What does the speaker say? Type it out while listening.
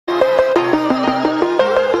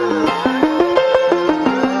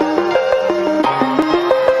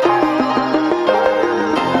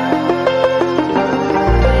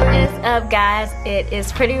guys, it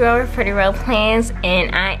is Pretty Real Plans,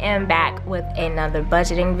 and I am back with another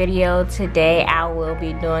budgeting video. Today I will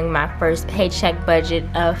be doing my first paycheck budget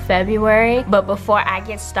of February, but before I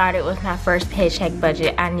get started with my first paycheck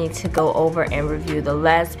budget, I need to go over and review the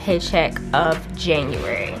last paycheck of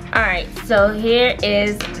January. Alright, so here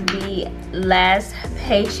is the last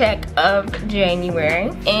paycheck of January,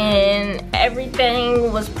 and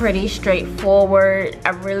everything was pretty straightforward. I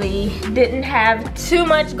really didn't have too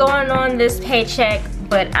much going on this paycheck,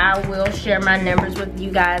 but I will share my numbers with you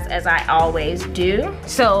guys as I always do.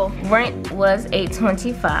 So rent was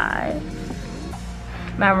 $825.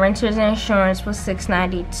 My renter's insurance was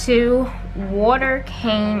 $692. Water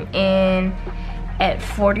came in at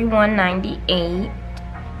 $41.98,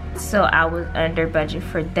 so I was under budget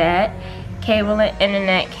for that. Cable and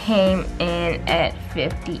internet came in at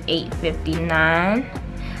 $58.59,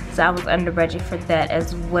 so I was under budget for that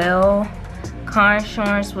as well. Car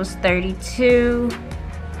insurance was $32.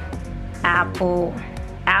 Apple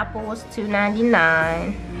was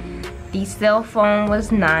 $2.99. The cell phone was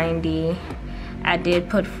 $90. I did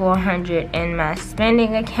put $400 in my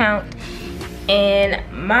spending account, and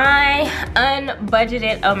my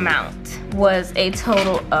unbudgeted amount was a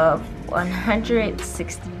total of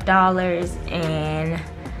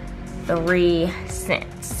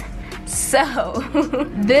 $160.03. So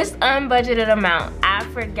this unbudgeted amount, I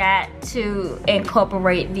forgot to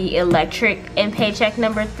incorporate the electric in paycheck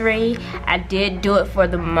number 3. I did do it for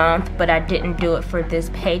the month, but I didn't do it for this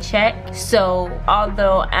paycheck. So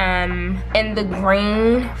although I'm in the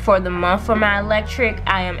green for the month for my electric,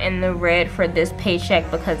 I am in the red for this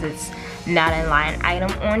paycheck because it's not a line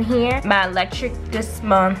item on here. My electric this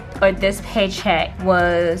month, or this paycheck,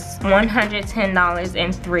 was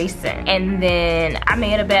 $110.03. And then I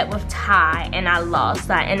made a bet with Ty and I lost.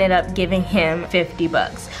 So I ended up giving him 50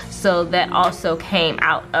 bucks. So that also came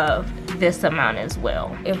out of this amount as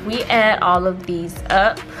well. If we add all of these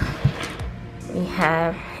up, we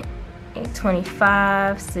have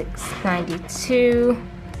 $825, $692,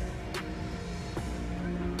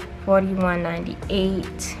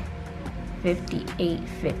 $41.98,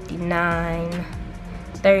 $58.59,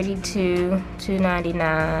 $32,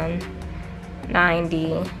 $299,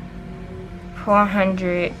 $90,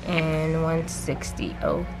 $400, and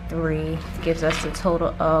 $160.03 gives us a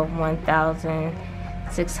total of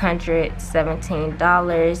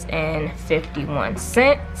 $1,617.51.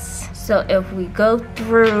 So if we go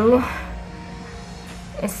through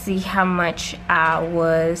and see how much I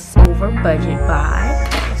was over budget by,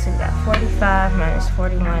 so we got 45 minus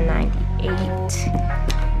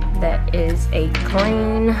 41.98. That is a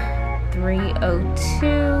green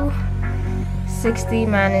 302. 60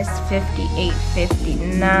 minus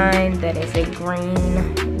 58.59. That is a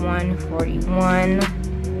green 141.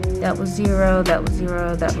 That was 0. That was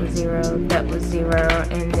 0. That was 0. That was 0.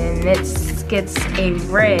 And then this gets a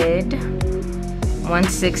red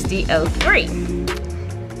 160.03.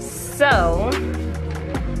 So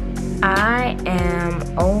I am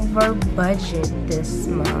over budget this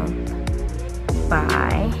month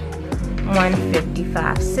by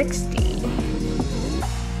 $155.60.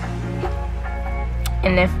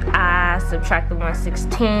 And if I subtract the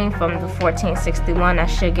 116 from the 1461, I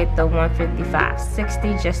should get the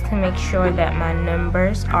 155.60, just to make sure that my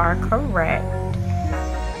numbers are correct.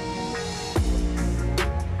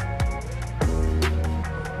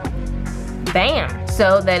 Bam!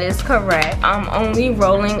 So that is correct. I'm only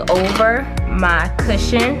rolling over my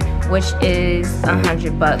cushion, which is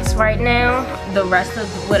 $100 right now. The rest of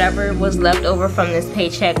whatever was left over from this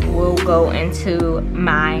paycheck will go into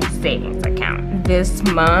my savings account. This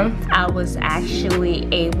month, I was actually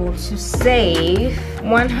able to save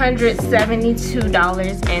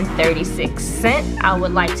 $172.36. I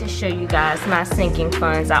would like to show you guys my sinking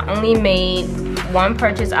funds. I only made one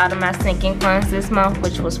purchase out of my sinking funds this month,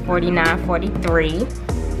 which was $49.43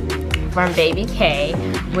 from Baby K,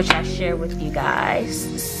 which I share with you guys.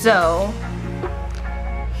 So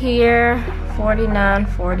here,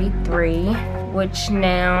 $49.43, which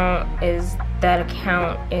now is, that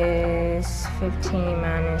account is 15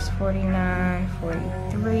 minus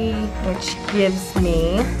 49.43, which gives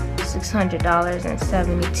me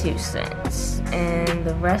 $600.72, and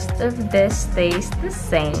the rest of this stays the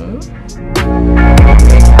same.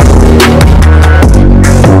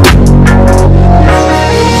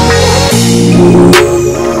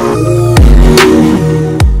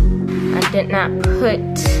 I did not put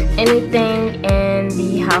anything in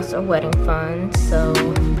the house or wedding fund, so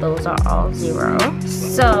those are all 0.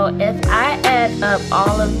 So if I add up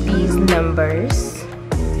all of these numbers,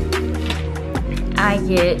 I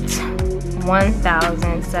get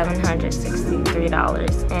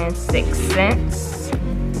 $1,763.06.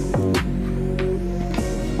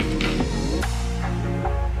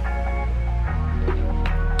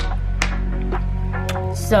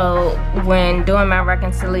 So when doing my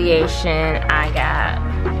reconciliation, I got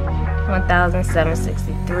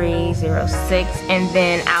 $1,763.06, and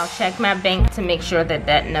then I'll check my bank to make sure that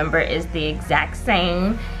that number is the exact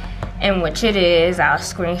same, and which it is. I'll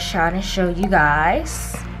screenshot and show you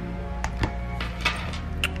guys.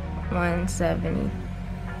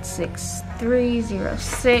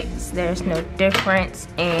 $1,763.06. There's no difference,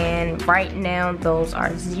 and right now those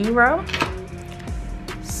are 0.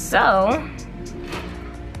 So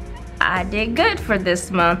I did good for this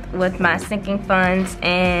month with my sinking funds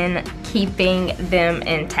and keeping them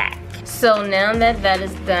intact. So now that that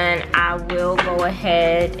is done, I will go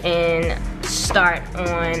ahead and start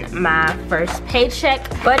on my first paycheck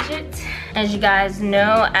budget. As you guys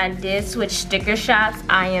know, I did switch sticker shops.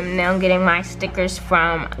 I am now getting my stickers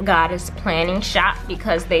from Goddess Planning Shop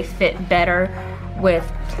because they fit better with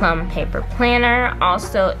Plum paper planner.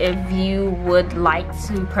 Also, if you would like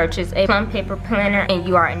to purchase a Plum paper planner and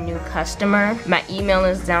you are a new customer, my email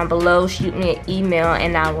is down below. Shoot me an email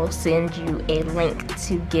and I will send you a link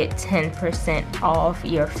to get 10% off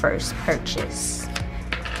your first purchase.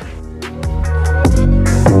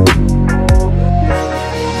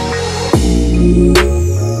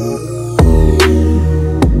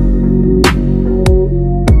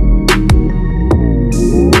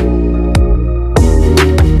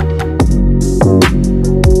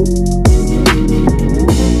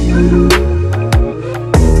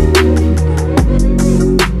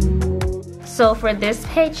 So for this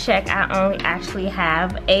paycheck, I only actually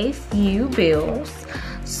have a few bills.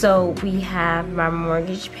 So we have my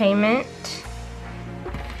mortgage payment,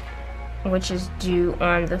 which is due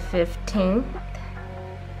on the 15th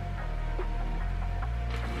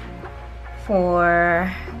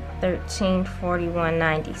for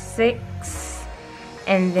 $1341.96.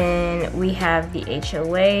 And then we have the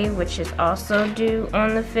HOA, which is also due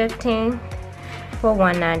on the 15th for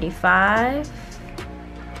 $195.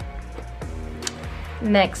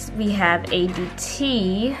 Next, we have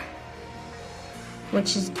ADT,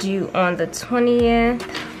 which is due on the 20th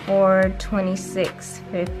for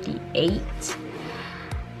 $26.58.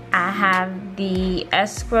 I have the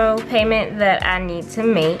escrow payment that I need to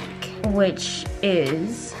make, which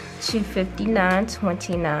is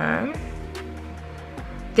 $259.29.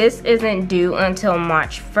 This isn't due until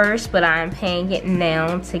March 1st, but I'm paying it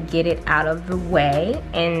now to get it out of the way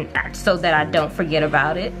and so that I don't forget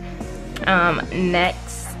about it.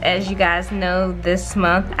 Next, as you guys know, this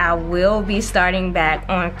month I will be starting back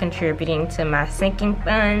on contributing to my sinking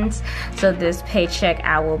funds. So this paycheck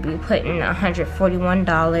I will be putting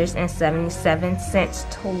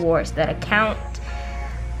 $141.77 towards that account.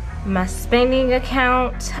 My spending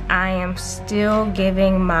account, I am still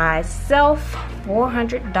giving myself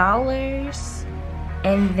 $400,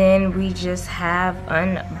 and then we just have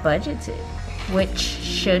unbudgeted, which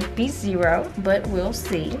should be 0, but we'll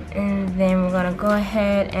see. And then we're gonna go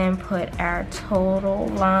ahead and put our total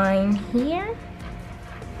line here.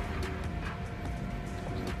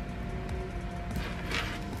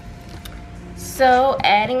 So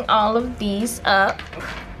adding all of these up,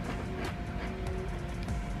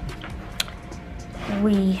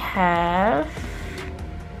 we have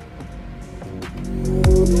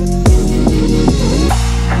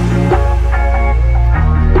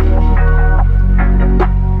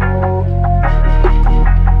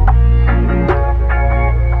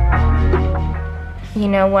you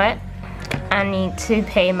know what? I need to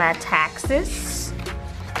pay my taxes.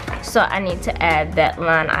 So I need to add that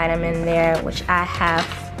line item in there, which I have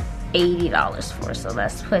 $80 for. So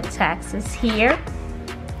let's put taxes here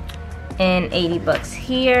and $80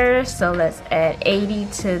 here. So let's add 80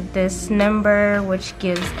 to this number, which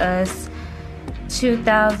gives us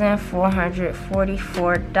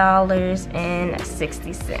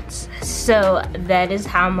 $2,444.60. So that is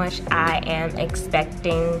how much I am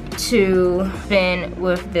expecting to spend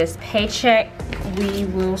with this paycheck. We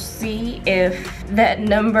will see if that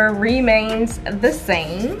number remains the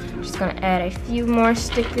same. I'm just gonna add a few more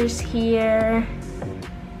stickers here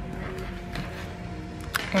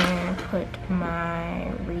and put my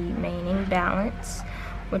remaining balance,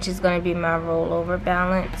 which is going to be my rollover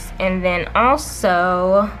balance. And then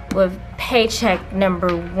also with paycheck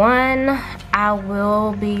number 1, I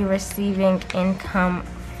will be receiving income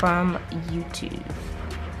from YouTube.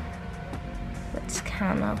 Let's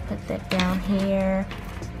kind of put that down here.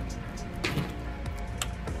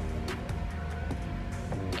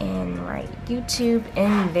 and write YouTube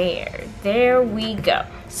in there. There we go.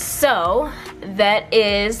 So that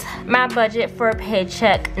is my budget for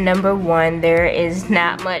paycheck number 1. There is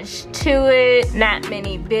not much to it, not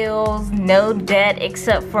many bills, no debt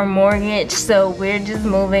except for mortgage, so we're just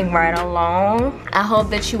moving right along. I hope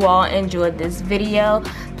that you all enjoyed this video.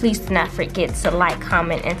 Please do not forget to like,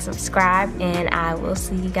 comment, and subscribe, and I will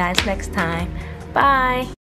see you guys next time. Bye.